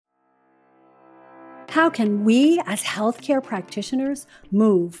How can we as healthcare practitioners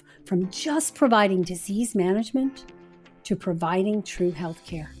move from just providing disease management to providing true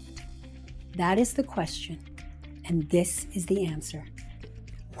healthcare? That is the question, and this is the answer.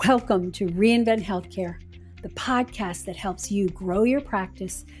 Welcome to Reinvent Healthcare, the podcast that helps you grow your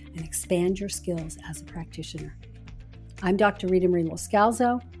practice and expand your skills as a practitioner. I'm Dr. Rita Marie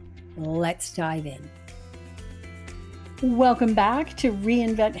Loscalzo. Let's dive in. Welcome back to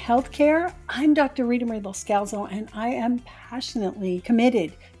Reinvent Healthcare. I'm Dr. Rita Marie Loscalzo, and I am passionately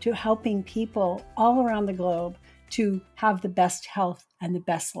committed to helping people all around the globe to have the best health and the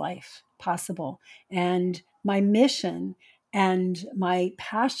best life possible. And my mission and my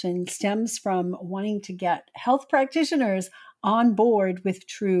passion stems from wanting to get health practitioners on board with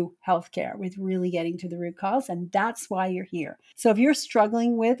true healthcare, with really getting to the root cause. And that's why you're here. So if you're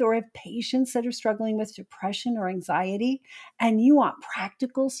struggling with, or have patients that are struggling with depression or anxiety, and you want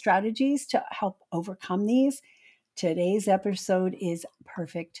practical strategies to help overcome these, today's episode is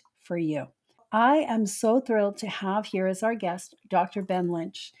perfect for you. I am so thrilled to have here as our guest, Dr. Ben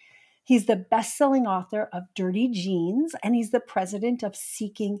Lynch. He's the best-selling author of Dirty Genes, and he's the president of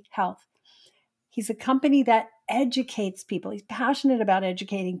Seeking Health. He's a company that educates people. He's passionate about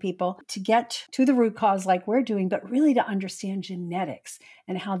educating people to get to the root cause like we're doing, but really to understand genetics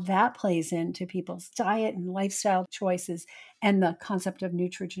and how that plays into people's diet and lifestyle choices and the concept of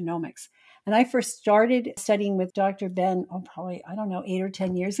nutrigenomics. And I first started studying with Dr. Ben, probably, 8 or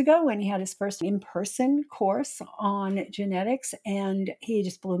 10 years ago when he had his first in-person course on genetics, and he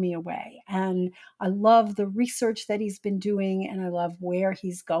just blew me away. And I love the research that he's been doing, and I love where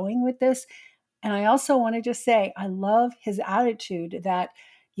he's going with this. And I also want to just say, I love his attitude that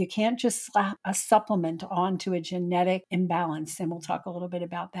you can't just slap a supplement onto a genetic imbalance. And we'll talk a little bit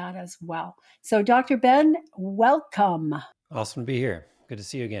about that as well. So Dr. Ben, welcome. Awesome to be here. Good to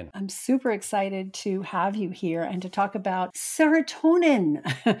see you again. I'm super excited to have you here and to talk about serotonin.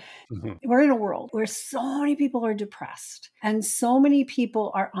 We're in a world where so many people are depressed and so many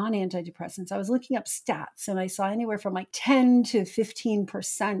people are on antidepressants. I was looking up stats and I saw anywhere from like 10 to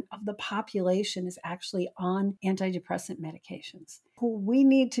 15% of the population is actually on antidepressant medications. We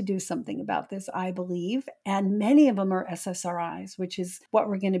need to do something about this, I believe. And many of them are SSRIs, which is what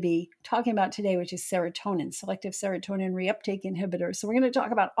we're going to be talking about today, which is serotonin, selective serotonin reuptake inhibitors. So we're going to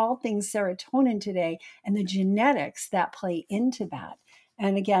talk about all things serotonin today and the genetics that play into that.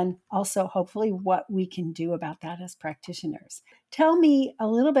 And again, also hopefully what we can do about that as practitioners. Tell me a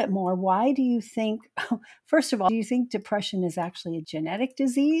little bit more. Why do you think, first of all, do you think depression is actually a genetic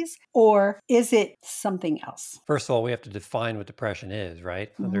disease or is it something else? First of all, we have to define what depression is,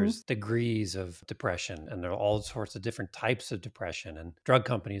 right? Mm-hmm. There's degrees of depression and there are all sorts of different types of depression. And drug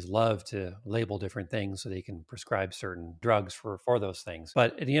companies love to label different things so they can prescribe certain drugs for those things.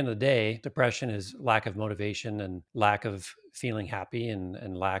 But at the end of the day, depression is lack of motivation and lack of feeling happy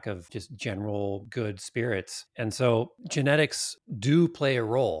and lack of just general good spirits. And so genetics do play a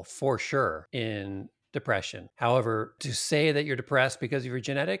role for sure in depression. However, to say that you're depressed because of your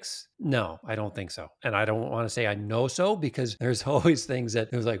genetics, no, I don't think so. And I don't want to say I know so because there's always things that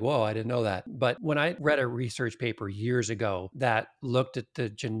it was like, whoa, I didn't know that. But when I read a research paper years ago that looked at the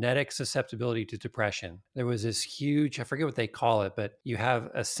genetic susceptibility to depression, there was this huge, I forget what they call it, but you have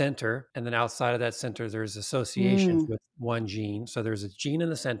a center and then outside of that center, there's associations with one gene. So there's a gene in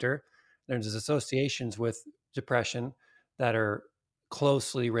the center, there's associations with depression that are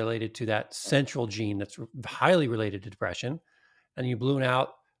closely related to that central gene that's highly related to depression. And you balloon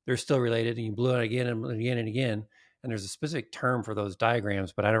out, they're still related, and you balloon out again and again and again. And there's a specific term for those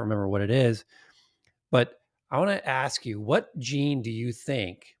diagrams, but I don't remember what it is. But I want to ask you, what gene do you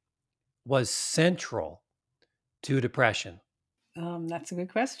think was central to depression? That's a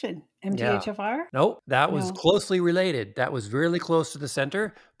good question. MTHFR? Yeah. Nope, that was closely related. That was really close to the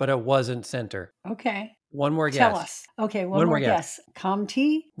center, but it wasn't center. Okay. One more guess. Tell us. Okay, one more guess.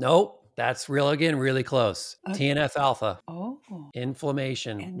 COMT? Nope, that's really close. TNF alpha. Oh.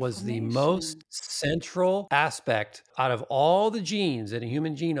 Inflammation was the most central aspect out of all the genes in a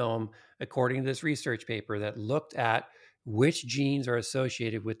human genome, according to this research paper that looked at which genes are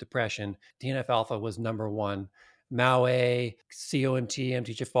associated with depression. TNF alpha was number one. MAO-A, COMT,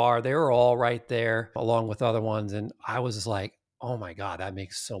 MTHFR, they were all right there along with other ones. And I was just like, oh my God, that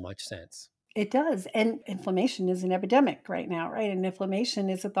makes so much sense. It does. And inflammation is an epidemic right now, right? And inflammation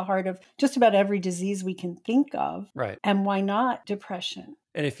is at the heart of just about every disease we can think of. Right. And why not depression?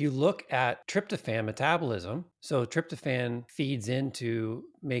 And if you look at tryptophan metabolism, so tryptophan feeds into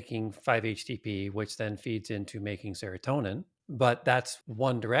making 5-HTP, which then feeds into making serotonin, But that's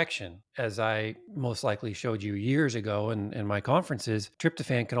one direction. As I most likely showed you years ago in my conferences,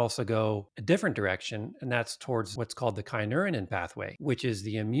 tryptophan can also go a different direction, and that's towards what's called the kynurenine pathway, which is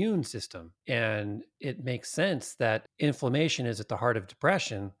the immune system. And it makes sense that inflammation is at the heart of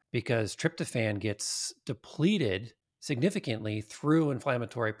depression because tryptophan gets depleted significantly through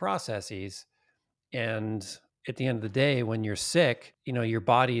inflammatory processes. And at the end of the day, when you're sick, your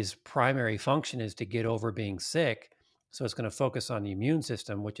body's primary function is to get over being sick. So it's going to focus on the immune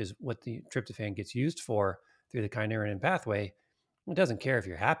system, which is what the tryptophan gets used for through the kynurenine pathway. It doesn't care if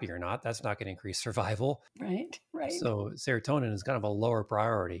you're happy or not. That's not going to increase survival. Right, right. So serotonin is kind of a lower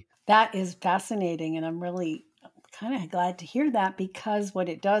priority. That is fascinating. And I'm really kind of glad to hear that, because what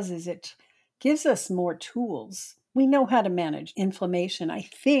it does is it gives us more tools. We know how to manage inflammation, I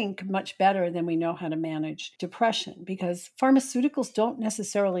think, much better than we know how to manage depression, because pharmaceuticals don't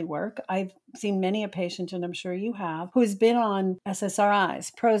necessarily work. I've seen many a patient, and I'm sure you have, who has been on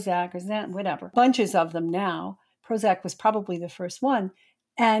SSRIs, Prozac, or Xan, whatever, bunches of them now. Prozac was probably the first one.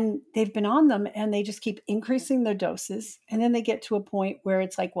 And they've been on them and they just keep increasing their doses. And then they get to a point where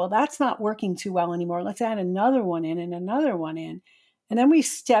it's like, well, that's not working too well anymore. Let's add another one in and another one in. And then we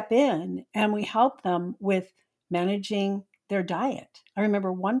step in and we help them with managing their diet. I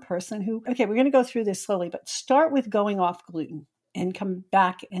remember one person who, okay, we're going to go through this slowly, but start with going off gluten and come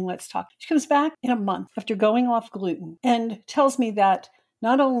back and let's talk. She comes back in a month after going off gluten and tells me that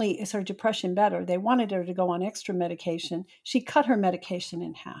not only is her depression better, they wanted her to go on extra medication. She cut her medication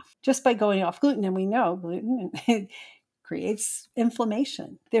in half just by going off gluten. And we know gluten creates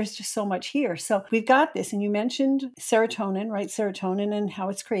inflammation. There's just so much here. So we've got this. And you mentioned serotonin, right? Serotonin and how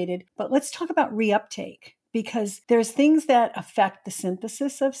it's created. But let's talk about reuptake, because there's things that affect the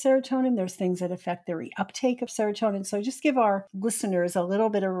synthesis of serotonin. There's things that affect the reuptake of serotonin. So just give our listeners a little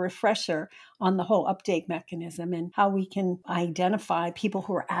bit of a refresher on the whole uptake mechanism and how we can identify people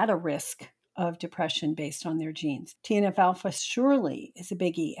who are at a risk of depression based on their genes. TNF alpha surely is a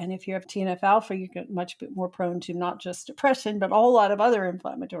biggie. And if you have TNF alpha, you get much more prone to not just depression, but a whole lot of other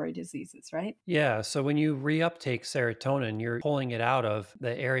inflammatory diseases, right? Yeah. So when you reuptake serotonin, you're pulling it out of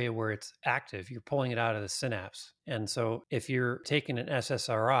the area where it's active. You're pulling it out of the synapse. And so if you're taking an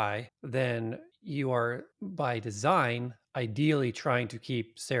SSRI, then you are by design ideally trying to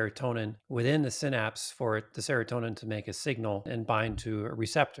keep serotonin within the synapse for the serotonin to make a signal and bind to a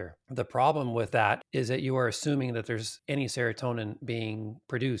receptor. The problem with that is that you are assuming that there's any serotonin being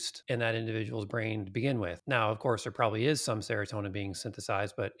produced in that individual's brain to begin with. Now, of course, there probably is some serotonin being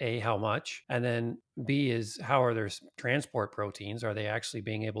synthesized, but A, how much? And then B is how are their transport proteins? Are they actually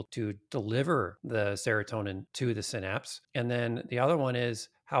being able to deliver the serotonin to the synapse? And then the other one is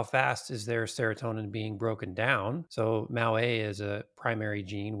how fast is their serotonin being broken down? So MAO-A is a primary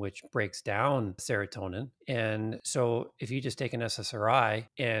gene which breaks down serotonin. And so if you just take an SSRI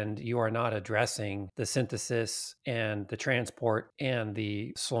and you are not addressing the synthesis and the transport and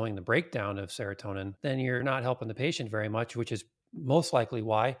the slowing the breakdown of serotonin, then you're not helping the patient very much, which is most likely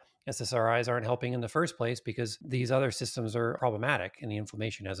why SSRIs aren't helping in the first place, because these other systems are problematic and the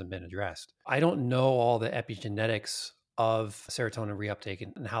inflammation hasn't been addressed. I don't know all the epigenetics of serotonin reuptake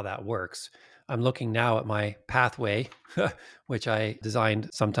and how that works. I'm looking now at my pathway, which I designed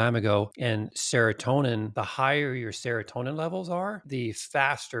some time ago. And serotonin, the higher your serotonin levels are, the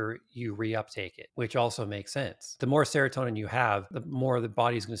faster you reuptake it, which also makes sense. The more serotonin you have, the more the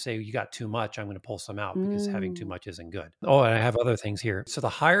body's going to say, you got too much, I'm going to pull some out, because having too much isn't good. Oh, and I have other things here. So the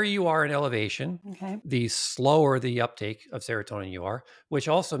higher you are in elevation, Okay. the slower the uptake of serotonin you are, which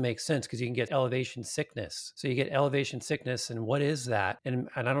also makes sense because you can get elevation sickness. So you get elevation sickness. And what is that? And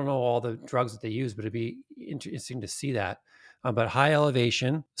I don't know all the drugs that they use, but it'd be interesting to see that. But high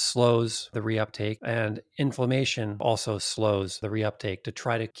elevation slows the reuptake, and inflammation also slows the reuptake to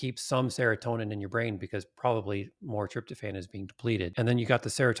try to keep some serotonin in your brain, because probably more tryptophan is being depleted. And then you got the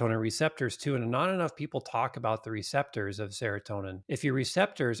serotonin receptors too. And not enough people talk about the receptors of serotonin. If your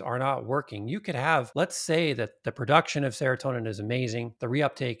receptors are not working, you could have, let's say that the production of serotonin is amazing, the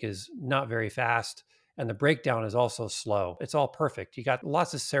reuptake is not very fast, and the breakdown is also slow. It's all perfect. You got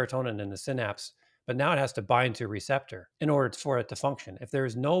lots of serotonin in the synapse, but now it has to bind to a receptor in order for it to function. If there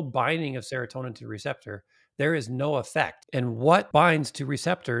is no binding of serotonin to the receptor, there is no effect. And what binds to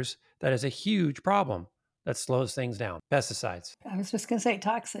receptors? That is a huge problem that slows things down. Pesticides. I was just going to say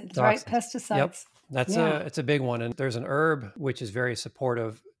toxins, right? Toxins. Yep. Pesticides. It's a big one. And there's an herb which is very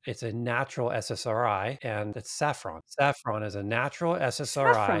supportive. It's a natural SSRI, and it's saffron. Saffron is a natural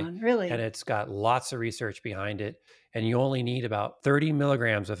SSRI, Saffron, really? and it's got lots of research behind it. And you only need about 30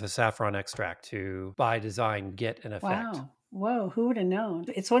 milligrams of a saffron extract to, by design, get an effect. Wow. Whoa, who would have known?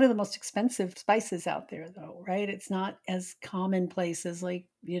 It's one of the most expensive spices out there, though, right? It's not as commonplace as, like,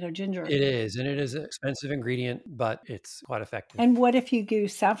 ginger. It is, and it is an expensive ingredient, but it's quite effective. And what if you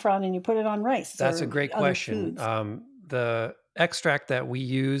use saffron and you put it on rice That's a or great other question. foods? The extract that we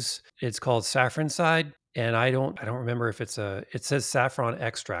use, it's called saffron side, and I don't remember if it says saffron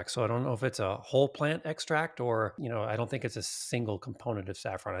extract, so I don't know if it's a whole plant extract or, I don't think it's a single component of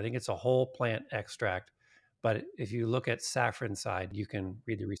saffron. I think it's a whole plant extract. But if you look at saffron side, you can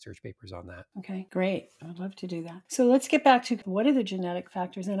read the research papers on that. Okay, great. I'd love to do that. So let's get back to what are the genetic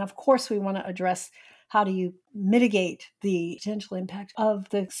factors? And of course, we want to address how do you mitigate the potential impact of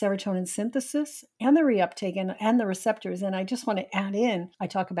the serotonin synthesis and the reuptake and the receptors. And I just want to add in, I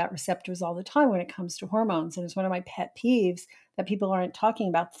talk about receptors all the time when it comes to hormones. And it's one of my pet peeves that people aren't talking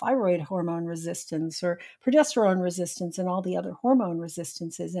about thyroid hormone resistance or progesterone resistance and all the other hormone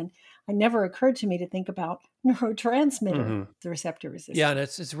resistances. And it never occurred to me to think about neurotransmitter, hmm the receptor resistance. Yeah, and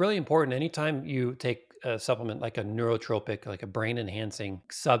it's really important. Anytime you take a supplement like a neurotropic, like a brain enhancing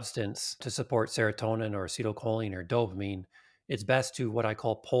substance to support serotonin or acetylcholine or dopamine, it's best to what I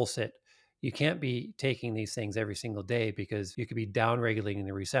call pulse it. You can't be taking these things every single day because you could be down regulating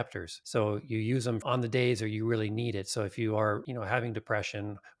the receptors. So you use them on the days or you really need it. So if you are, having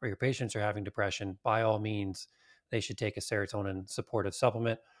depression or your patients are having depression, by all means, they should take a serotonin supportive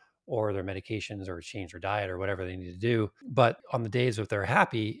supplement or their medications or change their diet or whatever they need to do. But on the days if they're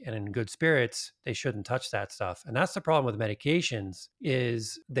happy and in good spirits, they shouldn't touch that stuff. And that's the problem with medications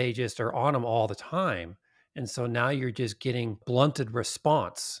is they just are on them all the time. And so now you're just getting blunted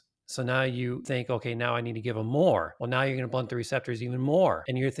response. So now you think, okay, now I need to give them more. Well, now you're going to blunt the receptors even more.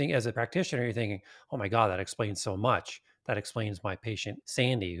 And you're thinking, as a practitioner, you're thinking, oh my God, that explains so much. That explains my patient,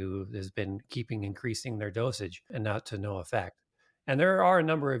 Sandy, who has been keeping increasing their dosage and not to no effect. And there are a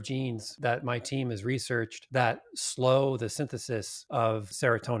number of genes that my team has researched that slow the synthesis of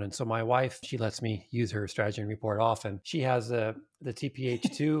serotonin. So my wife, she lets me use her estrogen report often. She has the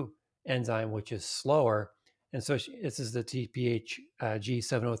TPH2 enzyme, which is slower. And so this is the TPH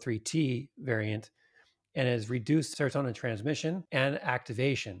G703T variant and has reduced serotonin transmission and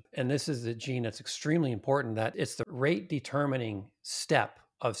activation. And this is the gene that's extremely important that it's the rate determining step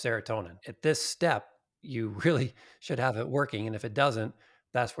of serotonin. At this step, you really should have it working. And if it doesn't,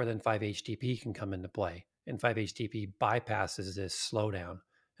 that's where then 5-HTP can come into play. And 5-HTP bypasses this slowdown.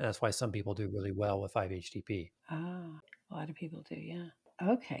 And that's why some people do really well with 5-HTP. Ah, a lot of people do, yeah.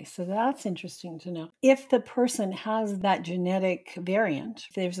 Okay, so that's interesting to know. If the person has that genetic variant,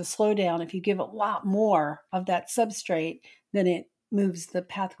 if there's a slowdown, if you give a lot more of that substrate, then it moves the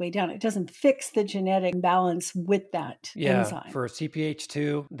pathway down. It doesn't fix the genetic imbalance with that Yeah, enzyme. for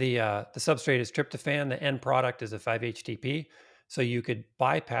CPH2, the substrate is tryptophan. The end product is a 5-HTP. So you could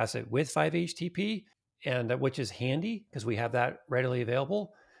bypass it with 5-HTP, and which is handy because we have that readily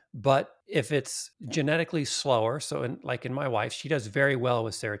available. But if it's genetically slower, so like in my wife, she does very well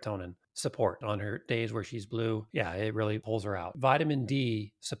with serotonin support on her days where she's blue. Yeah, it really pulls her out. Vitamin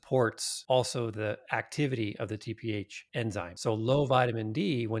D supports also the activity of the TPH enzyme. So low vitamin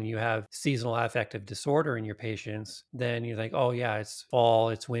D, when you have seasonal affective disorder in your patients, then you think, oh yeah, it's fall,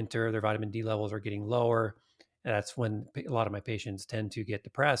 it's winter, their vitamin D levels are getting lower. And that's when a lot of my patients tend to get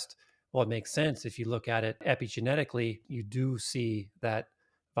depressed. Well, it makes sense. If you look at it epigenetically, you do see that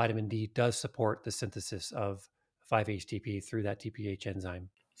vitamin D does support the synthesis of 5-HTP through that TPH enzyme.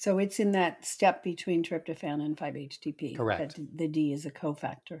 So it's in that step between tryptophan and 5-HTP that Correct. the D is a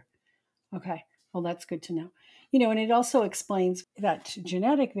cofactor. Okay. Well, that's good to know. And it also explains that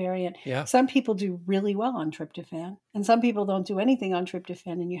genetic variant. Yeah. Some people do really well on tryptophan, and some people don't do anything on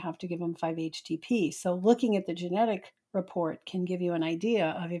tryptophan, and you have to give them 5-HTP. So, looking at the genetic report can give you an idea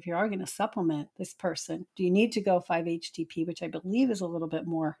of if you are going to supplement this person, do you need to go 5-HTP, which I believe is a little bit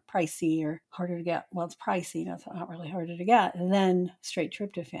more pricey or harder to get? Well, it's pricey, that's not really harder to get than straight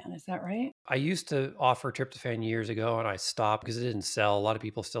tryptophan. Is that right? I used to offer tryptophan years ago and I stopped because it didn't sell. A lot of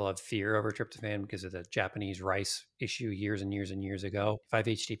people still have fear over tryptophan because of the Japanese rice issue years and years and years ago.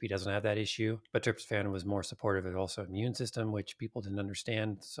 5-HTP doesn't have that issue, but tryptophan was more supportive of also immune system, which people didn't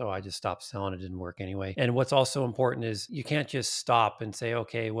understand. So I just stopped selling. It didn't work anyway. And what's also important is you can't just stop and say,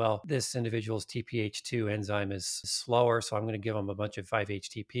 okay, well, this individual's TPH2 enzyme is slower, so I'm going to give them a bunch of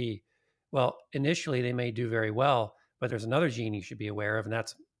 5-HTP. Well, initially they may do very well, but there's another gene you should be aware of, and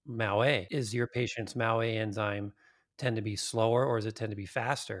that's MAO-A. Is your patient's MAO-A enzyme tend to be slower or does it tend to be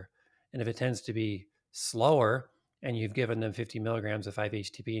faster? And if it tends to be slower and you've given them 50 milligrams of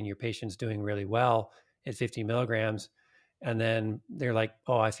 5-HTP and your patient's doing really well at 50 milligrams, and then they're like,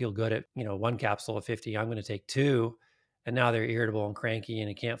 oh, I feel good at, one capsule of 50, I'm going to take two. And now they're irritable and cranky and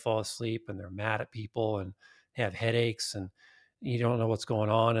they can't fall asleep and they're mad at people and they have headaches and you don't know what's going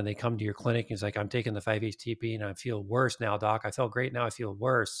on. And they come to your clinic and it's like, I'm taking the 5-HTP and I feel worse now, doc. I felt great. Now I feel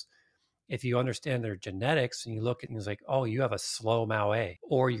worse. If you understand their genetics and you look at things like, oh, you have a slow MAOA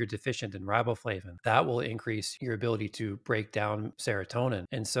or you're deficient in riboflavin, that will increase your ability to break down serotonin.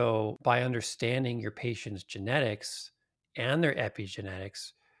 And so by understanding your patient's genetics and their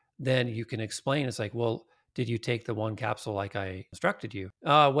epigenetics, then you can explain it's like, well, did you take the one capsule like I instructed you?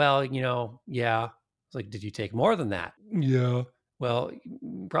 Well, yeah. It's like, did you take more than that? Yeah. Well,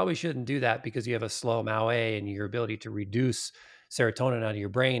 you probably shouldn't do that because you have a slow MAOA and your ability to reduce serotonin out of your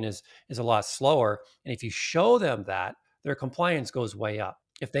brain is a lot slower. And if you show them that, their compliance goes way up.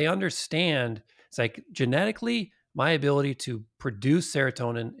 If they understand, it's like genetically, my ability to produce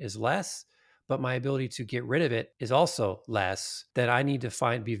serotonin is less, but my ability to get rid of it is also less, then I need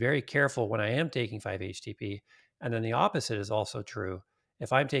to be very careful when I am taking 5-HTP. And then the opposite is also true.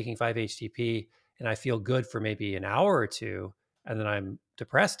 If I'm taking 5-HTP and I feel good for maybe an hour or two, and then I'm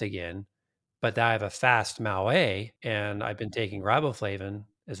depressed again, but I have a fast MAOA and I've been taking riboflavin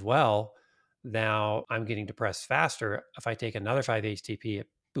as well. Now I'm getting depressed faster. If I take another 5-HTP, it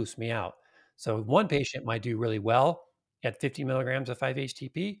boosts me out. So one patient might do really well at 50 milligrams of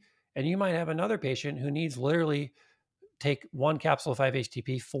 5-HTP, and you might have another patient who needs literally take one capsule of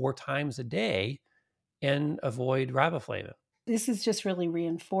 5-HTP 4 times a day and avoid riboflavin. This is just really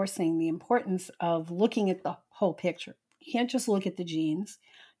reinforcing the importance of looking at the whole picture. You can't just look at the genes.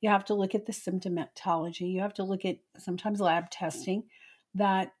 You have to look at the symptomatology. You have to look at sometimes lab testing,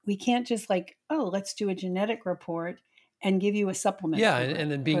 that we can't just like, oh, let's do a genetic report and give you a supplement Yeah,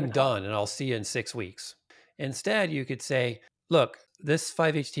 and then being protocol. done, and I'll see you in 6 weeks. Instead, you could say, "Look, this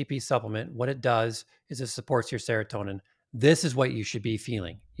 5-HTP supplement, what it does is it supports your serotonin. This is what you should be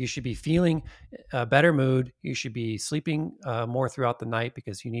feeling. You should be feeling a better mood. You should be sleeping more throughout the night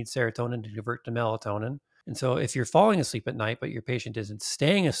because you need serotonin to convert to melatonin. And so, if you're falling asleep at night, but your patient isn't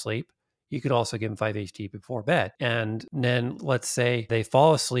staying asleep, you could also give them 5-HT before bed. And then let's say they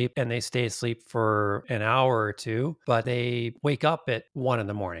fall asleep and they stay asleep for an hour or two, but they wake up at 1 in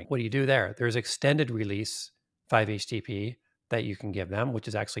the morning. What do you do there? There's extended release 5-HTP that you can give them, which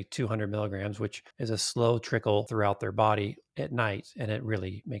is actually 200 milligrams, which is a slow trickle throughout their body at night. And it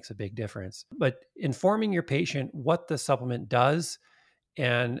really makes a big difference. But informing your patient what the supplement does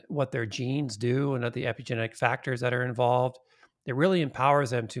and what their genes do and the epigenetic factors that are involved, it really empowers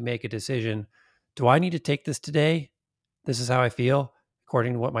them to make a decision. Do I need to take this today? This is how I feel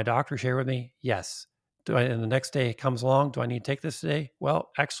according to what my doctor shared with me. Yes. And the next day it comes along. Do I need to take this today? Well,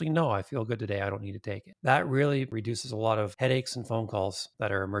 actually, no, I feel good today. I don't need to take it. That really reduces a lot of headaches and phone calls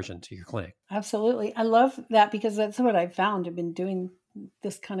that are emergent to your clinic. Absolutely. I love that because that's what I've found. I've been doing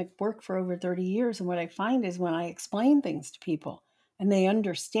this kind of work for over 30 years. And what I find is when I explain things to people and they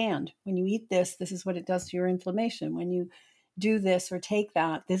understand, when you eat this, this is what it does to your inflammation. When you do this or take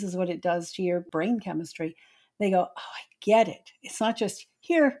that, this is what it does to your brain chemistry. They go, oh, I get it. It's not just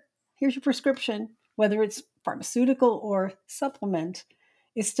here's your prescription, whether it's pharmaceutical or supplement.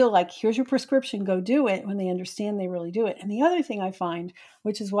 It's still like, here's your prescription, go do it. When they understand, they really do it. And the other thing I find,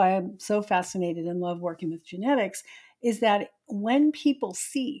 which is why I'm so fascinated and love working with genetics, is that when people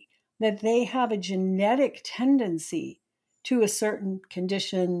see that they have a genetic tendency to a certain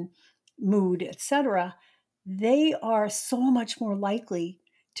condition, mood, etc., they are so much more likely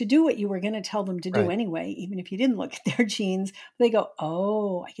to do what you were going to tell them to do Right. anyway, even if you didn't look at their genes. They go,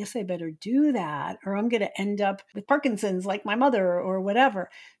 oh, I guess I better do that, or I'm going to end up with Parkinson's like my mother or whatever.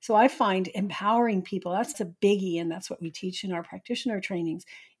 So I find empowering people, that's a biggie. And that's what we teach in our practitioner trainings,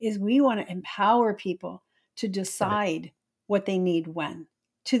 is we want to empower people to Right. decide what they need when,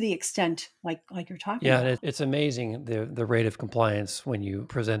 to the extent like you're talking Yeah, and about. it's amazing the rate of compliance when you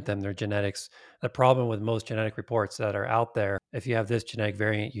present them their genetics. The problem with most genetic reports that are out there, if you have this genetic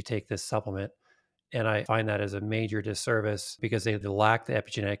variant, you take this supplement. And I find that as a major disservice because they lack the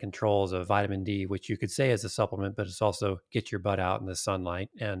epigenetic controls of vitamin D, which you could say is a supplement, but it's also get your butt out in the sunlight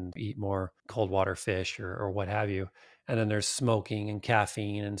and eat more cold water fish or what have you. And then there's smoking and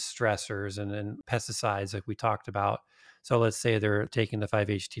caffeine and stressors and pesticides like we talked about. So let's say they're taking the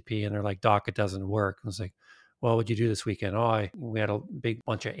 5-HTP and they're like, Doc, it doesn't work. I was like, well, what'd you do this weekend? Oh, we had a big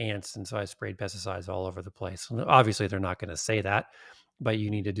bunch of ants. And so I sprayed pesticides all over the place. And obviously, they're not going to say that, but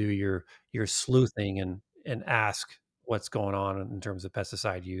you need to do your sleuthing and ask what's going on in terms of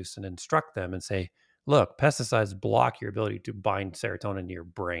pesticide use and instruct them and say, look, pesticides block your ability to bind serotonin to your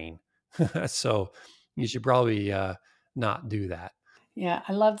brain. So you should probably not do that. Yeah,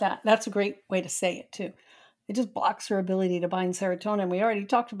 I love that. That's a great way to say it too. It just blocks her ability to bind serotonin. We already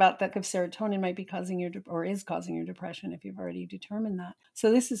talked about that if serotonin might be causing your or is causing your depression if you've already determined that.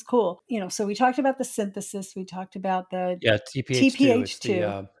 So this is cool. So we talked about the synthesis. We talked about the Yeah, TPH2. It's the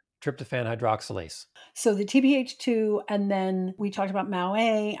TPH2. tryptophan hydroxylase. So the TPH2, and then we talked about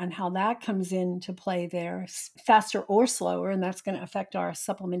MAO-A and how that comes into play there, faster or slower, and that's going to affect our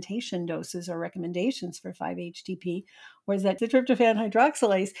supplementation doses or recommendations for 5-HTP, whereas that the tryptophan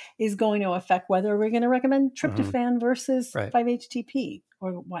hydroxylase is going to affect whether we're going to recommend tryptophan versus Right. 5-HTP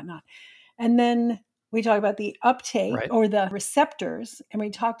or whatnot. And then we talk about the uptake Right. or the receptors, and we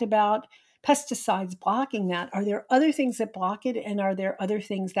talked about pesticides blocking that. Are there other things that block it, and are there other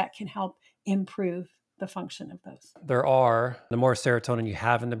things that can help improve the function of those? There are. The more serotonin you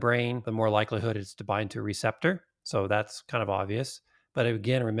have in the brain, the more likelihood it's to bind to a receptor. So that's kind of obvious. But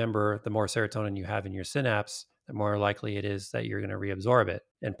again, remember, the more serotonin you have in your synapse, the more likely it is that you're going to reabsorb it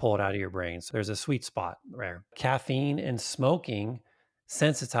and pull it out of your brain. So there's a sweet spot there. Caffeine and smoking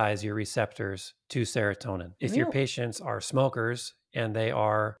sensitize your receptors to serotonin. If your Really? patients are smokers and they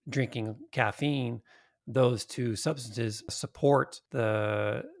are drinking caffeine, those two substances support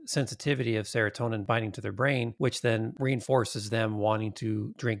the sensitivity of serotonin binding to their brain, which then reinforces them wanting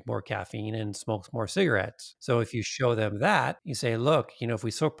to drink more caffeine and smoke more cigarettes. So if you show them that, you say, look, if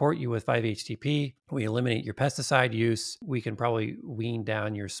we support you with 5-HTP, we eliminate your pesticide use, we can probably wean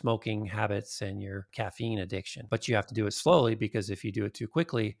down your smoking habits and your caffeine addiction. But you have to do it slowly, because if you do it too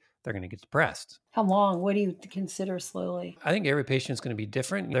quickly, they're going to get depressed. How long? What do you consider slowly? I think every patient is going to be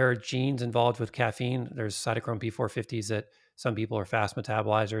different. There are genes involved with caffeine. There's cytochrome P450s that some people are fast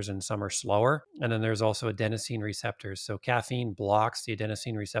metabolizers and some are slower. And then there's also adenosine receptors. So caffeine blocks the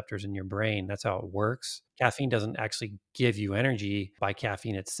adenosine receptors in your brain. That's how it works. Caffeine doesn't actually give you energy by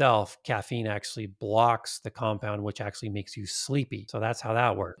caffeine itself. Caffeine actually blocks the compound, which actually makes you sleepy. So that's how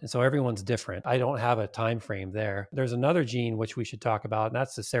that works. And so everyone's different. I don't have a time frame there. There's another gene which we should talk about, and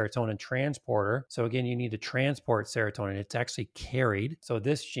that's the serotonin transporter. So again, you need to transport serotonin. It's actually carried. So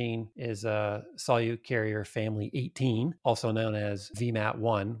this gene is a solute carrier family 18, also known as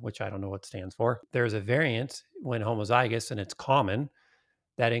VMAT1, which I don't know what it stands for. There's a variant when homozygous, and it's common,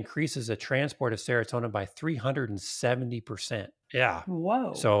 that increases the transport of serotonin by 370%. Yeah.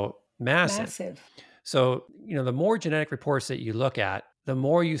 Whoa. So massive. Massive. So, the more genetic reports that you look at, the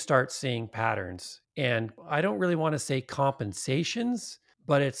more you start seeing patterns. And I don't really want to say compensations,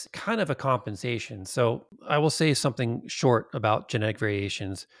 but it's kind of a compensation. So I will say something short about genetic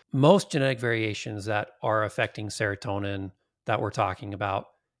variations. Most genetic variations that are affecting serotonin that we're talking about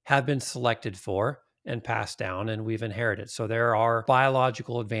have been selected for and passed down, and we've inherited. So there are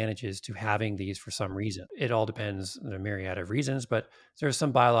biological advantages to having these for some reason. It all depends on a myriad of reasons, but there's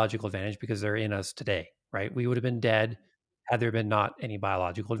some biological advantage because they're in us today, right? We would have been dead had there been not any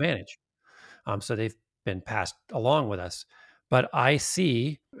biological advantage. So they've been passed along with us. But I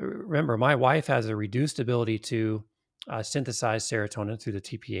see, remember, my wife has a reduced ability to synthesize serotonin through the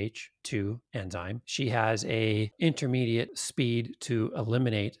TPH2 enzyme. She has a intermediate speed to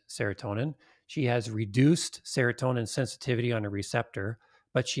eliminate serotonin. She has reduced serotonin sensitivity on a receptor,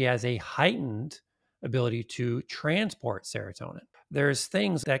 but she has a heightened ability to transport serotonin. There's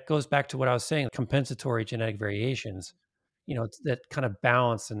things that goes back to what I was saying, compensatory genetic variations, that kind of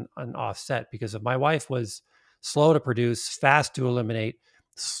balance and offset. Because if my wife was slow to produce, fast to eliminate,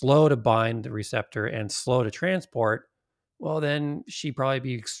 slow to bind the receptor, and slow to transport, well, then she'd probably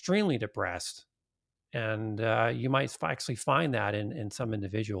be extremely depressed. And you might actually find that in some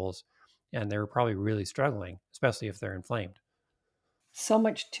individuals, and they're probably really struggling, especially if they're inflamed. So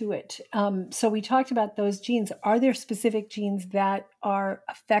much to it. So we talked about those genes. Are there specific genes that are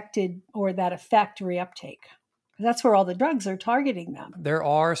affected or that affect reuptake? That's where all the drugs are targeting them. There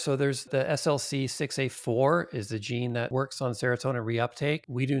are. So there's the SLC6A4 is the gene that works on serotonin reuptake.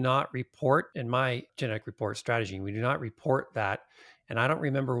 We do not report in my genetic report strategy. We do not report that. And I don't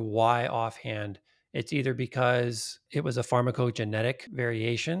remember why offhand. It's either because it was a pharmacogenetic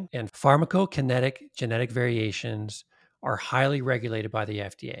variation, and pharmacokinetic genetic variations are highly regulated by the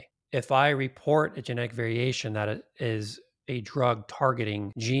FDA. If I report a genetic variation that is a drug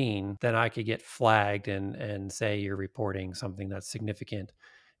targeting gene, then I could get flagged and say you're reporting something that's significant,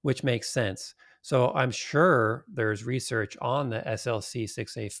 which makes sense. So I'm sure there's research on the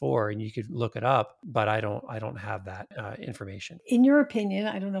SLC6A4, and you could look it up, but I don't have that information. In your opinion,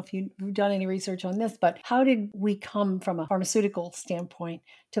 I don't know if you've done any research on this, but how did we come from a pharmaceutical standpoint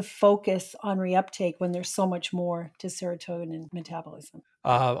to focus on reuptake when there's so much more to serotonin metabolism?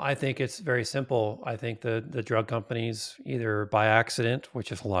 I think it's very simple. I think the drug companies, either by accident,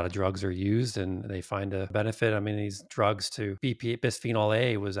 which is a lot of drugs are used and they find a benefit. I mean, these drugs to bisphenol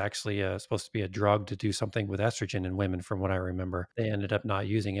A was actually supposed to be a drug to do something with estrogen in women, from what I remember. They ended up not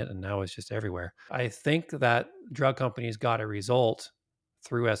using it, and now it's just everywhere. I think that drug companies got a result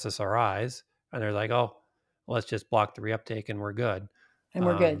through SSRIs, and they're like, oh, let's just block the reuptake and we're good. And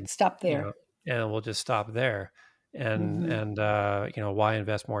we're good. Um, Stop you there. know, and we'll just stop there and Hmm. why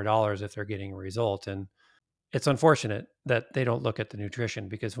invest more dollars if they're getting a result? And it's unfortunate that they don't look at the nutrition,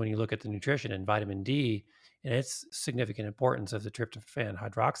 because when you look at the nutrition and vitamin D and its significant importance of the tryptophan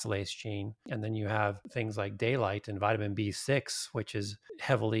hydroxylase gene, and then you have things like daylight and vitamin B6, which is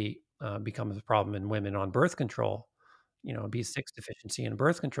heavily becomes a problem in women on birth control. B6 deficiency in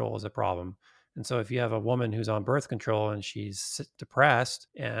birth control is a problem. And so, if you have a woman who's on birth control and she's depressed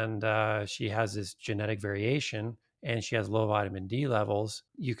and she has this genetic variation and she has low vitamin D levels,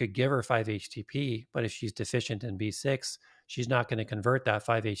 you could give her 5-HTP, but if she's deficient in B6, she's not going to convert that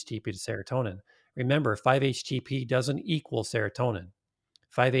 5-HTP to serotonin. Remember, 5-HTP doesn't equal serotonin.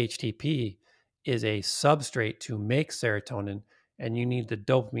 5-HTP is a substrate to make serotonin, and you need the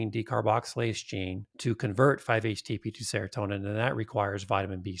dopamine decarboxylase gene to convert 5-HTP to serotonin, and that requires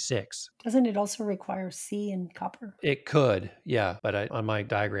vitamin B6. Doesn't it also require C and copper? It could, yeah, but on my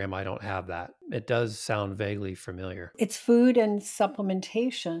diagram, I don't have that. It does sound vaguely familiar. It's food and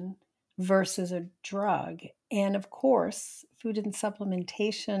supplementation versus a drug. And of course, food and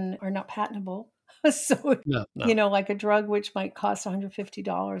supplementation are not patentable. So, No, no. like a drug which might cost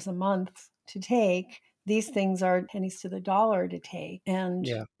 $150 a month to take, these things are pennies to the dollar to take. And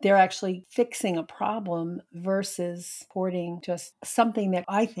Yeah. they're actually fixing a problem versus supporting just something that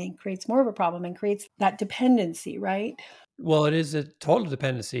I think creates more of a problem and creates that dependency, right? Well, it is a total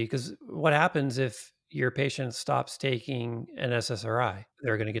dependency, because what happens if your patient stops taking an SSRI?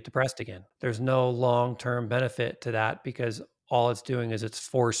 They're going to get depressed again. There's no long term benefit to that, because all it's doing is it's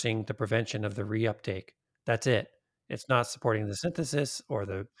forcing the prevention of the reuptake. That's it. It's not supporting the synthesis or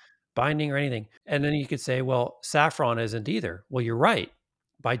the binding or anything. And then you could say, well, saffron isn't either. Well, you're right.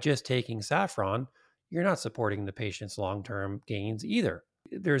 By just taking saffron, you're not supporting the patient's long term gains either.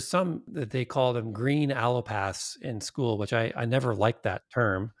 There's some that they call them green allopaths in school, which I never liked that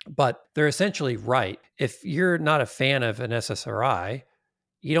term, but they're essentially right. If you're not a fan of an SSRI,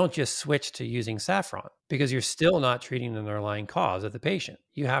 you don't just switch to using saffron, because you're still not treating the underlying cause of the patient.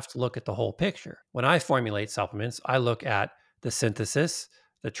 You have to look at the whole picture. When I formulate supplements, I look at the synthesis,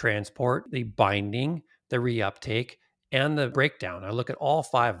 the transport, the binding, the reuptake, and the breakdown. I look at all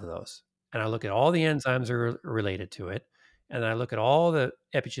five of those, and I look at all the enzymes that are related to it. And I look at all the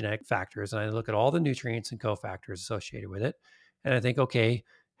epigenetic factors, and I look at all the nutrients and cofactors associated with it. And I think, okay,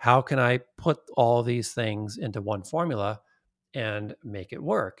 how can I put all these things into one formula and make it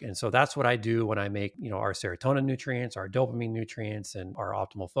work? And so that's what I do when I make, our serotonin nutrients, our dopamine nutrients, and our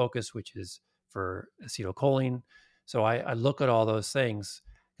optimal focus, which is for acetylcholine. So I look at all those things,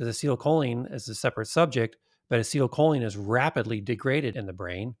 because acetylcholine is a separate subject, but acetylcholine is rapidly degraded in the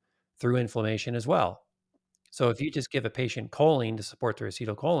brain through inflammation as well. So if you just give a patient choline to support their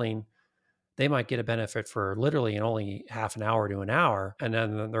acetylcholine, they might get a benefit for literally in only half an hour to an hour, and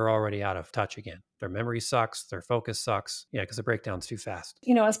then they're already out of touch again. Their memory sucks, their focus sucks. Yeah, because the breakdown's too fast.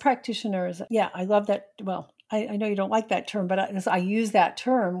 As practitioners, yeah, I love that. Well, I know you don't like that term, but I use that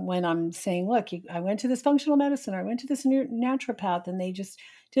term when I'm saying, look, I went to this functional medicine, or I went to this naturopath, and they just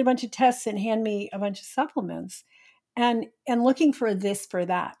did a bunch of tests and hand me a bunch of supplements. And looking for this, for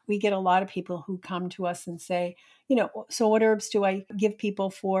that. We get a lot of people who come to us and say, so what herbs do I give people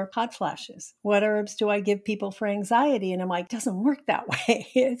for hot flashes? What herbs do I give people for anxiety? And I'm like, it doesn't work that way.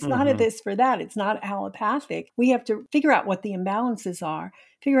 It's not a Hmm. this for that. It's not allopathic. We have to figure out what the imbalances are,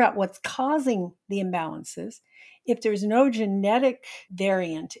 figure out what's causing the imbalances. If there's no genetic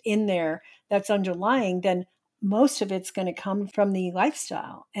variant in there that's underlying, then most of it's going to come from the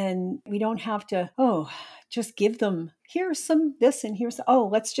lifestyle. And we don't have to, just give them, here's some this and here's,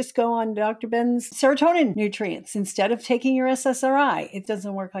 let's just go on Dr. Ben's serotonin nutrients instead of taking your SSRI. It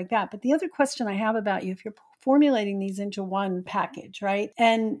doesn't work like that. But the other question I have about you, if you're formulating these into one package, right?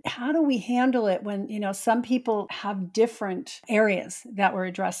 And how do we handle it when, some people have different areas that we're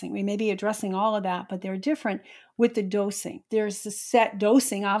addressing? We may be addressing all of that, but they're different with the dosing. There's a set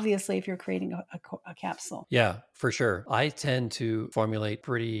dosing, obviously, if you're creating a capsule. Yeah, for sure. I tend to formulate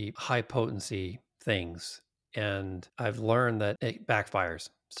pretty high potency things, and I've learned that it backfires.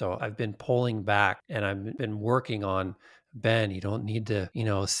 So I've been pulling back, and I've been working on, Ben, you don't need to,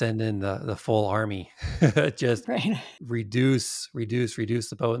 send in the full army. Just Right. reduce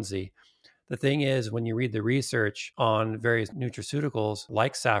the potency. The thing is, when you read the research on various nutraceuticals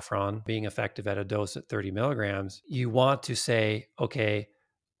like saffron being effective at a dose at 30 milligrams, you want to say, okay,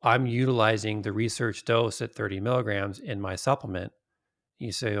 I'm utilizing the research dose at 30 milligrams in my supplement.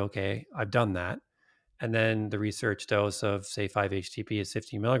 You say, okay, I've done that. And then the research dose of, say, 5-HTP is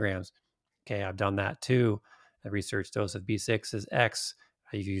 50 milligrams. Okay, I've done that too. The research dose of B6 is X.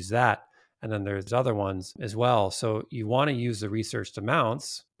 I've used that. And then there's other ones as well. So you want to use the researched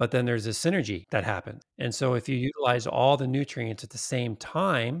amounts, but then there's a synergy that happens. And so if you utilize all the nutrients at the same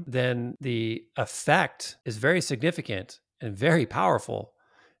time, then the effect is very significant and very powerful.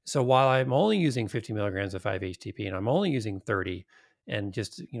 So while I'm only using 50 milligrams of 5-HTP and I'm only using 30 and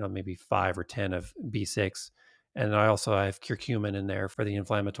just, maybe 5 or 10 of B6, and I also have curcumin in there for the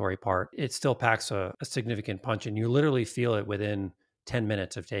inflammatory part, it still packs a significant punch, and you literally feel it within 10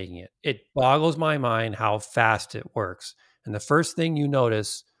 minutes of taking it. It boggles my mind how fast it works. And the first thing you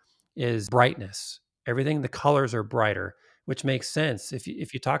notice is brightness. Everything, the colors are brighter, which makes sense. If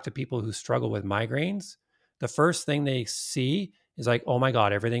you talk to people who struggle with migraines, the first thing they see is like, oh my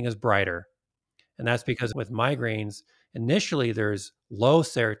God, everything is brighter. And that's because with migraines, initially there's low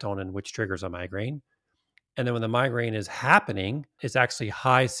serotonin, which triggers a migraine. And then when the migraine is happening, it's actually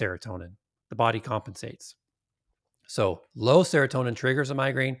high serotonin. The body compensates. So low serotonin triggers a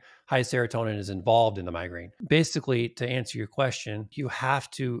migraine, high serotonin is involved in the migraine. Basically, to answer your question, you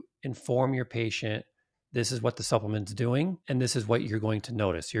have to inform your patient this is what the supplement's doing, and this is what you're going to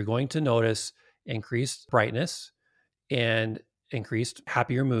notice. You're going to notice increased brightness and increased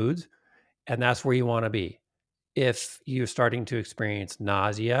happier moods, and that's where you want to be. If you're starting to experience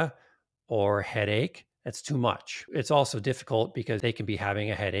nausea or headache, that's too much. It's also difficult because they can be having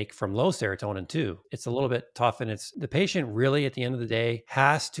a headache from low serotonin too. It's a little bit tough, and it's the patient really at the end of the day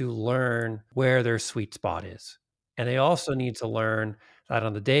has to learn where their sweet spot is. And they also need to learn that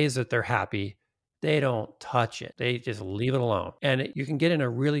on the days that they're happy, they don't touch it. They just leave it alone. And you can get in a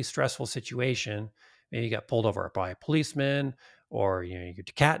really stressful situation. Maybe you got pulled over by a policeman, or your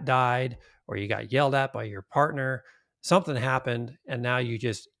cat died, or you got yelled at by your partner. Something happened, and now you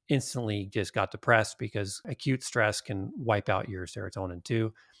just instantly just got depressed because acute stress can wipe out your serotonin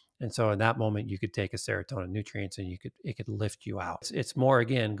too. And so in that moment, you could take a serotonin nutrients and it could lift you out. It's more,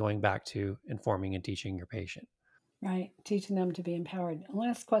 again, going back to informing and teaching your patient. Right. Teaching them to be empowered.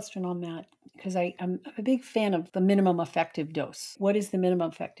 Last question on that, because I'm a big fan of the minimum effective dose. What is the minimum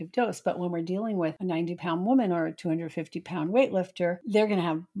effective dose? But when we're dealing with a 90-pound woman or a 250-pound weightlifter, they're going to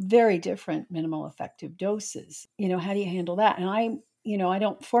have very different minimal effective doses. How do you handle that? And I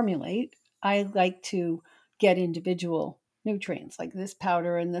don't formulate. I like to get individual nutrients like this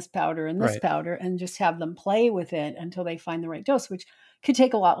powder and this powder and this Right. powder and just have them play with it until they find the right dose, which could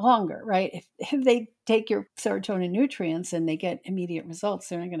take a lot longer, right? If they take your serotonin nutrients and they get immediate results,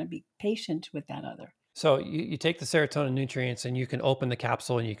 they're not going to be patient with that other. So you take the serotonin nutrients and you can open the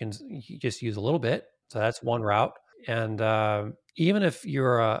capsule and you just use a little bit. So that's one route. And even if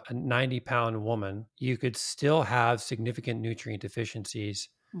you're a 90-pound woman, you could still have significant nutrient deficiencies,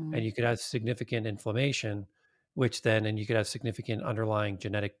 and you could have significant inflammation, and you could have significant underlying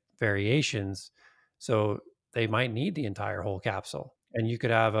genetic variations. So they might need the entire whole capsule. And you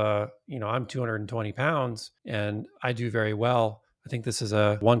could have I'm 220 pounds and I do very well. I think this is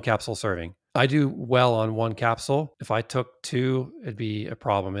a one capsule serving. I do well on one capsule. If I took two, it'd be a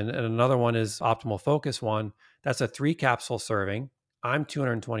problem. And another one is Optimal Focus one. That's a 3 capsule serving. I'm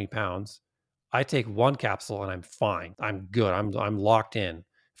 220 pounds. I take one capsule and I'm fine. I'm good. I'm locked in.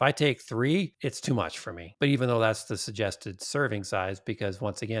 If I take 3, it's too much for me. But even though that's the suggested serving size, because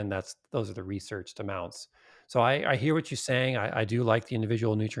once again, those are the researched amounts. So I hear what you're saying. I do like the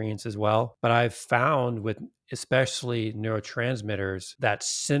individual nutrients as well. But I've found with especially neurotransmitters that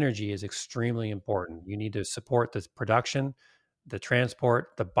synergy is extremely important. You need to support the production, the transport,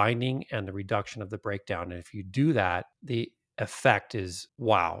 the binding, and the reduction of the breakdown. And if you do that, the effect is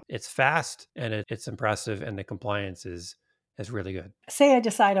wow. It's fast and it's impressive, and the compliance is really good. Say I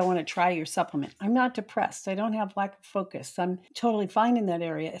decide I want to try your supplement. I'm not depressed. I don't have lack of focus. I'm totally fine in that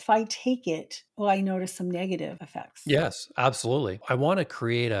area. If I take it, will I notice some negative effects? Yes, absolutely. I want to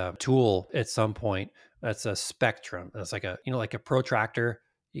create a tool at some point that's a spectrum. That's like like a protractor.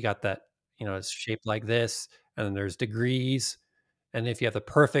 You got that, it's shaped like this, and then there's degrees. And if you have the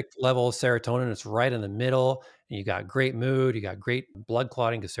perfect level of serotonin, it's right in the middle, and you got great mood, you got great blood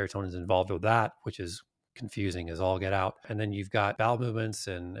clotting because serotonin is involved with that, which is confusing as all get out. And then you've got bowel movements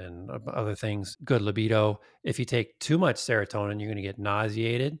and other things, good libido. If you take too much serotonin, you're going to get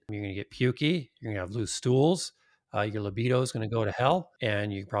nauseated, you're going to get pukey, you're going to have loose stools. your libido is going to go to hell,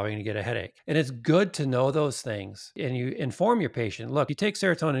 and you're probably going to get a headache. And it's good to know those things. And you inform your patient, look, you take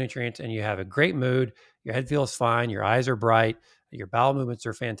serotonin nutrients and you have a great mood, your head feels fine, your eyes are bright, your bowel movements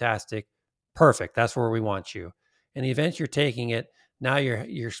are fantastic. Perfect. That's where we want you. In the event you're taking it, now you're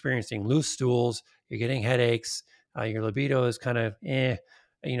experiencing loose stools, you're getting headaches, your libido is kind of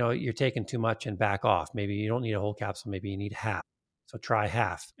you're taking too much and back off. Maybe you don't need a whole capsule, maybe you need half. So try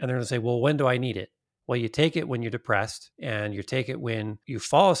half. And they're going to say, well, when do I need it? Well, you take it when you're depressed, and you take it when you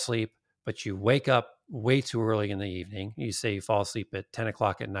fall asleep, but you wake up way too early in the evening. You say you fall asleep at 10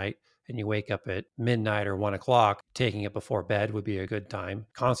 o'clock at night and you wake up at midnight or 1 o'clock. Taking it before bed would be a good time.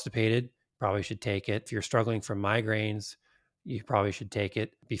 Constipated, probably should take it. If you're struggling from migraines, you probably should take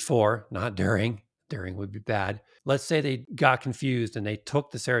it before, not during. During would be bad. Let's say they got confused and they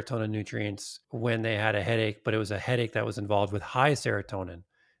took the serotonin nutrients when they had a headache, but it was a headache that was involved with high serotonin.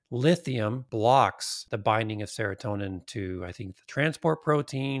 Lithium blocks the binding of serotonin to, I think, the transport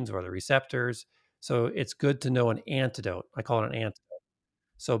proteins or the receptors. So it's good to know an antidote. I call it an antidote.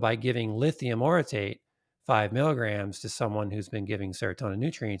 So by giving lithium orotate 5 milligrams to someone who's been giving serotonin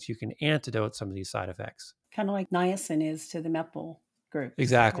nutrients, you can antidote some of these side effects. Kind of like niacin is to the methyl groups,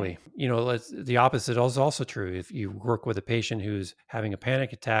 Exactly. right? The opposite is also true. If you work with a patient who's having a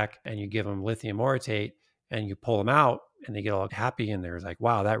panic attack and you give them lithium orotate and you pull them out and they get all happy and they're like,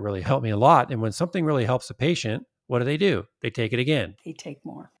 wow, that really helped me a lot. And when something really helps a patient, what do? They take it again. They take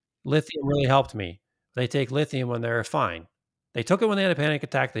more. Lithium really helped me. They take lithium when they're fine. They took it when they had a panic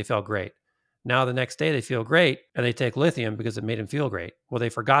attack. They felt great. Now the next day they feel great and they take lithium because it made them feel great. Well, they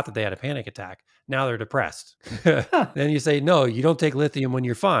forgot that they had a panic attack. Now they're depressed. Huh. Then you say, no, you don't take lithium when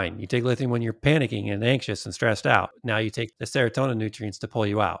you're fine. You take lithium when you're panicking and anxious and stressed out. Now you take the serotonin nutrients to pull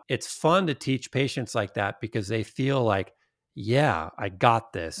you out. It's fun to teach patients like that because they feel like, yeah, I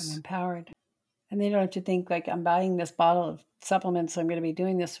got I'm this. empowered. And they don't have to think like I'm buying this bottle of supplements. So I'm going to be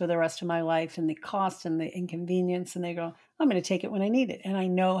doing this for the rest of my life and the cost and the inconvenience. And they go, I'm going to take it when I need it. And I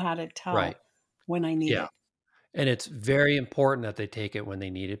know how to Right. tell when I need Yeah. it. And it's very important that they take it when they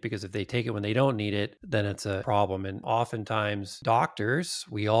need it, because if they take it when they don't need it, then it's a problem. And oftentimes, doctors,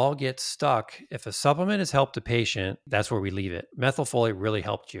 we all get stuck. If a supplement has helped a patient, that's where we leave it. Methylfolate really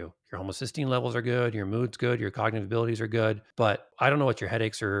helped you. Your homocysteine levels are good, your mood's good, your cognitive abilities are good. But I don't know what your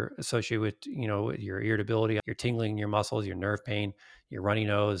headaches are associated with, your irritability, your tingling in your muscles, your nerve pain, your runny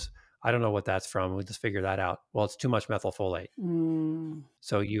nose. I don't know what that's from. We just figure that out. Well, it's too much methylfolate. Mm,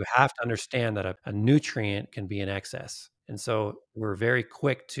 So you have to understand that a nutrient can be in excess. And so we're very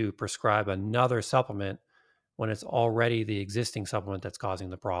quick to prescribe another supplement when it's already the existing supplement that's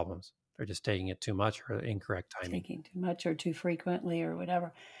causing the problems. They're just taking it too much or incorrect timing. taking too much or too frequently or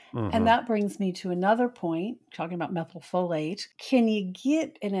whatever. And Hmm. that brings me to another point, talking about methylfolate. Can you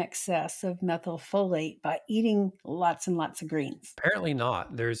get an excess of methylfolate by eating lots and lots of greens? Apparently not.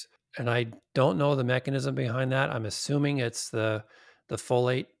 And I don't know the mechanism behind that. I'm assuming it's the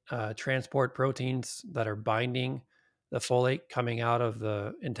folate transport proteins that are binding the folate coming out of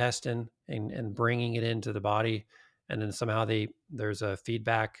the intestine and bringing it into the body, and then somehow there's a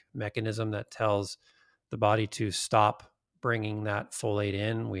feedback mechanism that tells the body to stop bringing that folate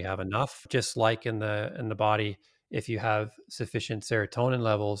in. We have enough, just like in the body. If you have sufficient serotonin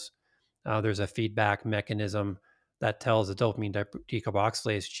levels, there's a feedback mechanism that tells the dopamine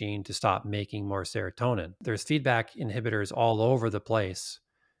decarboxylase gene to stop making more serotonin. There's feedback inhibitors all over the place.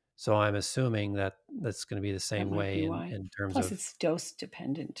 So I'm assuming that that's going to be the That same might way be in, why. in terms Plus, of, it's dose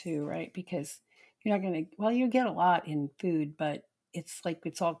dependent too, right? Because you're not going to, well, you get a lot in food, but it's like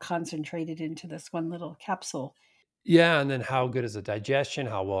it's all concentrated into this one little capsule. yeah. And then how good is the digestion?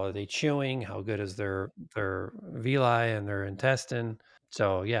 How well are they chewing? How good is their villi and their intestine?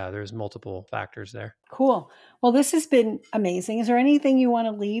 So yeah, there's multiple factors there. Cool. Well, this has been amazing. Is there anything you want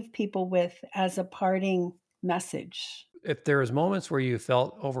to leave people with as a parting message? If there's moments where you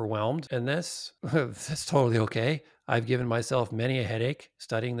felt overwhelmed in this, that's totally okay. I've given myself many a headache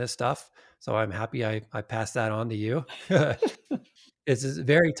studying this stuff. So I'm happy I passed that on to you. It's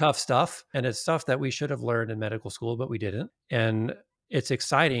very tough stuff, and it's stuff that we should have learned in medical school, but we didn't. And it's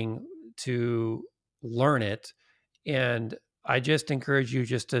exciting to learn it. And I just encourage you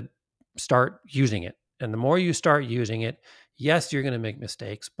just to start using it. And the more you start using it, yes, you're going to make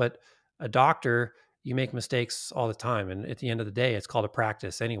mistakes, but a doctor, you make mistakes all the time. And at the end of the day, it's called a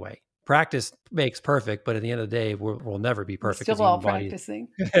practice anyway. Practice makes perfect, but at the end of the day, we'll never be We're perfect because still the all human body practicing,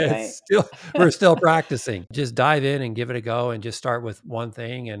 right? it's still we're still practicing. Just dive in and give it a go and just start with one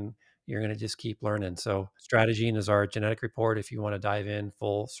thing, and you're going to just keep learning. So Strategene is our genetic report if you want to dive in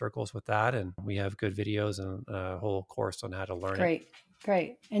full circles with that, and we have good videos and a whole course on how to learn it. Great.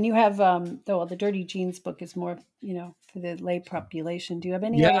 Great. And you have the Dirty Genes book is more, for the lay population. Do you have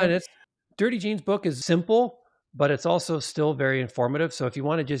any Yeah, and other? it's Dirty Genes book is simple, but it's also still very informative. So if you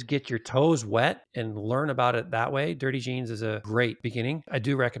want to just get your toes wet and learn about it that way, Dirty Genes is a great beginning. I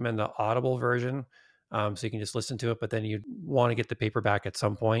do recommend the Audible version, so you can just listen to it. But then you want to get the paperback at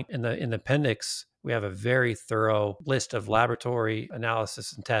some point. In the appendix, we have a very thorough list of laboratory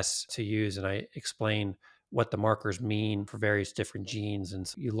analysis and tests to use, and I explain what the markers mean for various different genes, and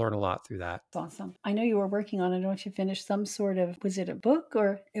so you learn a lot through that. That's awesome. I know you were working on, I don't know if you finished some sort of, was it a book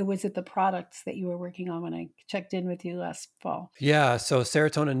or was it the products that you were working on when I checked in with you last fall? Yeah, so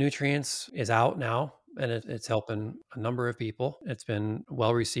serotonin nutrients is out now and it's helping a number of people. It's been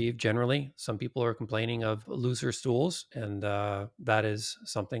well received generally. Some people are complaining of looser stools, and that is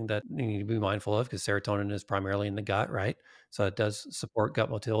something that you need to be mindful of because serotonin is primarily in the gut, right? So it does support gut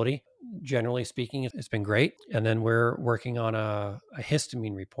motility. Generally speaking, it's been great. And then we're working on a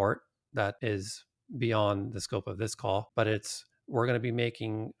histamine report that is beyond the scope of this call, but we're going to be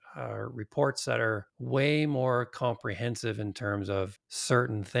making reports that are way more comprehensive in terms of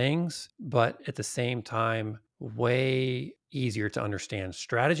certain things, but at the same time, way easier to understand.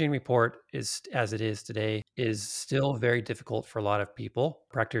 Strategy and report is, as it is today, is still very difficult for a lot of people,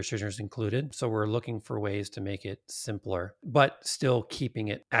 practitioners included. So we're looking for ways to make it simpler, but still keeping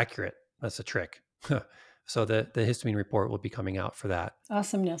it accurate. That's a trick. So the histamine report will be coming out for that.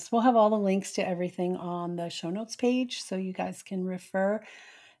 Awesomeness. We'll have all the links to everything on the show notes page so you guys can refer.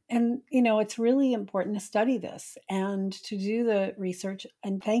 And, it's really important to study this and to do the research.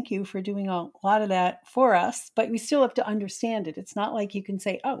 And thank you for doing a lot of that for us, but we still have to understand it. It's not like you can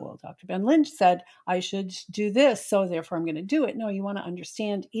say, oh, well, Dr. Ben Lynch said I should do this, so therefore I'm going to do it. No, you want to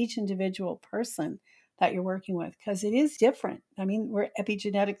understand each individual person that you're working with because it is different. I mean, we're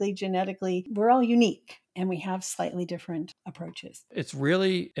epigenetically, genetically, we're all unique and we have slightly different approaches. It's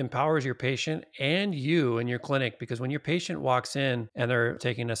really empowers your patient and you in your clinic because when your patient walks in and they're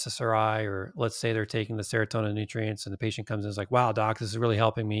taking SSRI, or let's say they're taking the serotonin nutrients, and the patient comes in and is like, wow, doc, this is really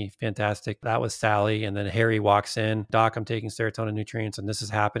helping me. Fantastic. That was Sally. And then Harry walks in, doc, I'm taking serotonin nutrients and this is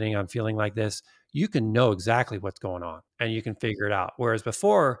happening. I'm feeling like this. You can know exactly what's going on and you can figure it out. Whereas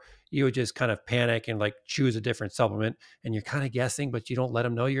before, you would just kind of panic and like choose a different supplement and you're kind of guessing, but you don't let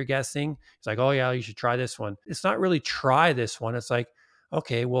them know you're guessing. It's like, oh, yeah, you should try this one. It's not really try this one. It's like,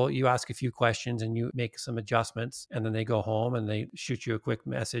 okay, well, you ask a few questions and you make some adjustments, and then they go home and they shoot you a quick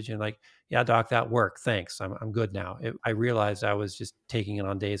message and like, yeah, doc, that worked. Thanks. I'm good now. I realized I was just taking it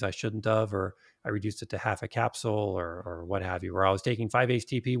on days I shouldn't have, or I reduced it to half a capsule or what have you, or I was taking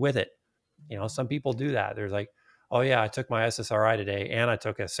 5-HTP with it. Some people do that. There's like, oh yeah, I took my SSRI today and I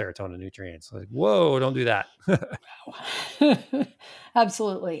took a serotonin nutrient. So like, whoa, don't do that.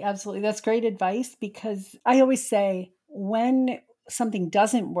 Absolutely. Absolutely. That's great advice because I always say when something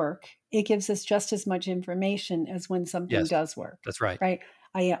doesn't work, it gives us just as much information as when something Yes, does work, that's right. right?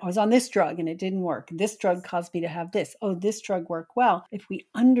 I was on this drug and it didn't work. This drug caused me to have this. Oh, this drug worked well. If we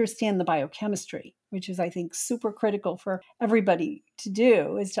understand the biochemistry, which is, I think, super critical for everybody to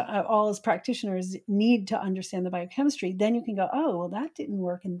do, is to all as practitioners need to understand the biochemistry. Then you can go, oh, well, that didn't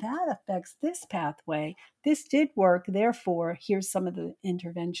work and that affects this pathway. This did work. Therefore, here's some of the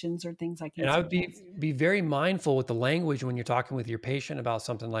interventions or things I can And I would suggest. be very mindful with the language when you're talking with your patient about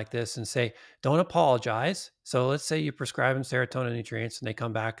something like this, and say, don't apologize. So let's say you prescribe them serotonin nutrients and they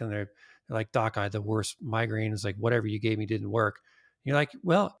come back and they're like, doc, I had the worst migraine. It's like, whatever you gave me didn't work. You're like,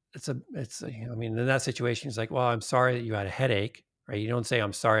 well, I mean, in that situation, it's like, well, I'm sorry that you had a headache, right? You don't say,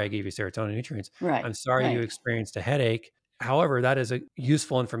 I'm sorry I gave you serotonin nutrients. Right, I'm sorry you right. experienced a headache. However, that is a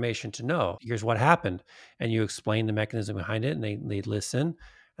useful information to know. Here's what happened. And you explain the mechanism behind it, and they listen,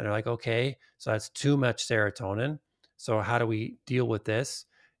 and they're like, okay, so that's too much serotonin. So how do we deal with this?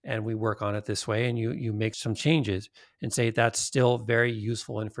 And we work on it this way. And you make some changes and say that's still very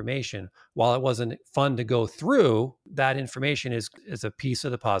useful information. While it wasn't fun to go through, that information is a piece of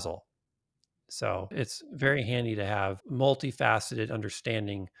the puzzle. So it's very handy to have multifaceted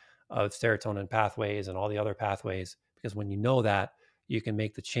understanding of serotonin pathways and all the other pathways, because when you know that, you can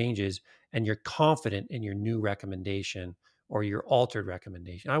make the changes and you're confident in your new recommendation or your altered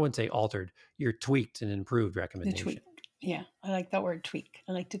recommendation. I wouldn't say altered, your tweaked and improved The tweak. recommendation. Yeah, I like that word tweak.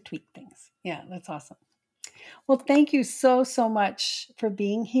 I like to tweak things. Yeah, that's awesome. Well, thank you so, so much for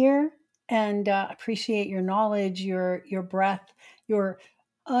being here and appreciate your knowledge, your breadth, your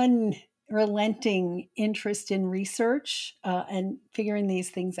unrelenting interest in research and figuring these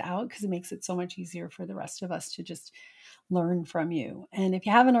things out because it makes it so much easier for the rest of us to just learn from you. And if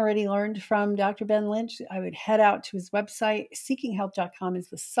you haven't already learned from Dr. Ben Lynch, I would head out to his website. Seekinghelp.com is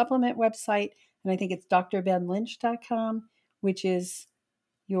the supplement website. And I think it's drbenlynch.com, which is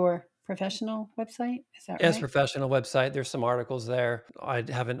your professional website. Is that Yes, right? professional website. There's some articles there. I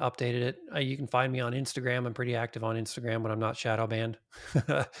haven't updated it. You can find me on Instagram. I'm pretty active on Instagram when I'm not shadow banned.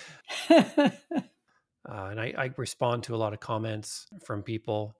 And I respond to a lot of comments from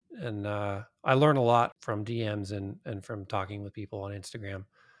people, and I learn a lot from DMs and from talking with people on Instagram.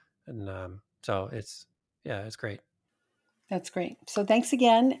 And so it's great. That's great. So thanks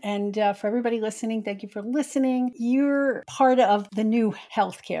again. And for everybody listening, thank you for listening. You're part of the new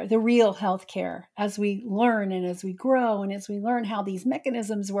healthcare, the real healthcare, as we learn and as we grow and as we learn how these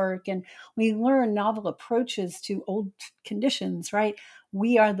mechanisms work and we learn novel approaches to old conditions, right?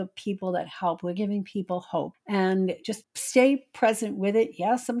 We are the people that help. We're giving people hope and just stay present with it.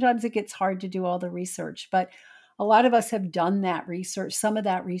 Yeah, sometimes it gets hard to do all the research, but a lot of us have done that research, some of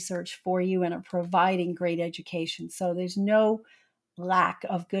that research for you, and are providing great education. So there's no lack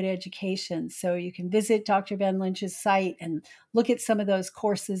of good education. So you can visit Dr. Ben Lynch's site and look at some of those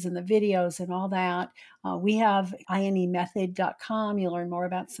courses and the videos and all that. We have inemethod.com. You'll learn more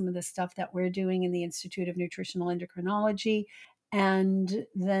about some of the stuff that we're doing in the Institute of Nutritional Endocrinology. And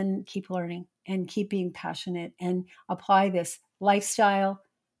then keep learning and keep being passionate and apply this lifestyle,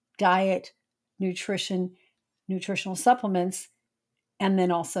 diet, nutritional supplements, and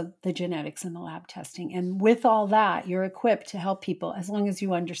then also the genetics and the lab testing. And with all that, you're equipped to help people as long as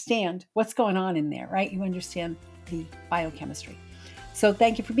you understand what's going on in there, right? You understand the biochemistry. So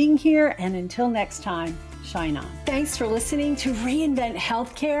thank you for being here. And until next time, shine on. Thanks for listening to Reinvent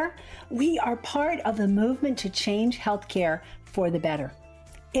Healthcare. We are part of the movement to change healthcare for the better.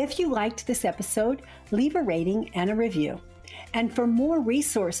 If you liked this episode, leave a rating and a review. And for more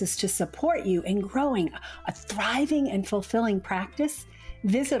resources to support you in growing a thriving and fulfilling practice,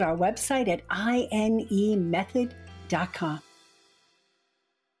 visit our website at inemethod.com.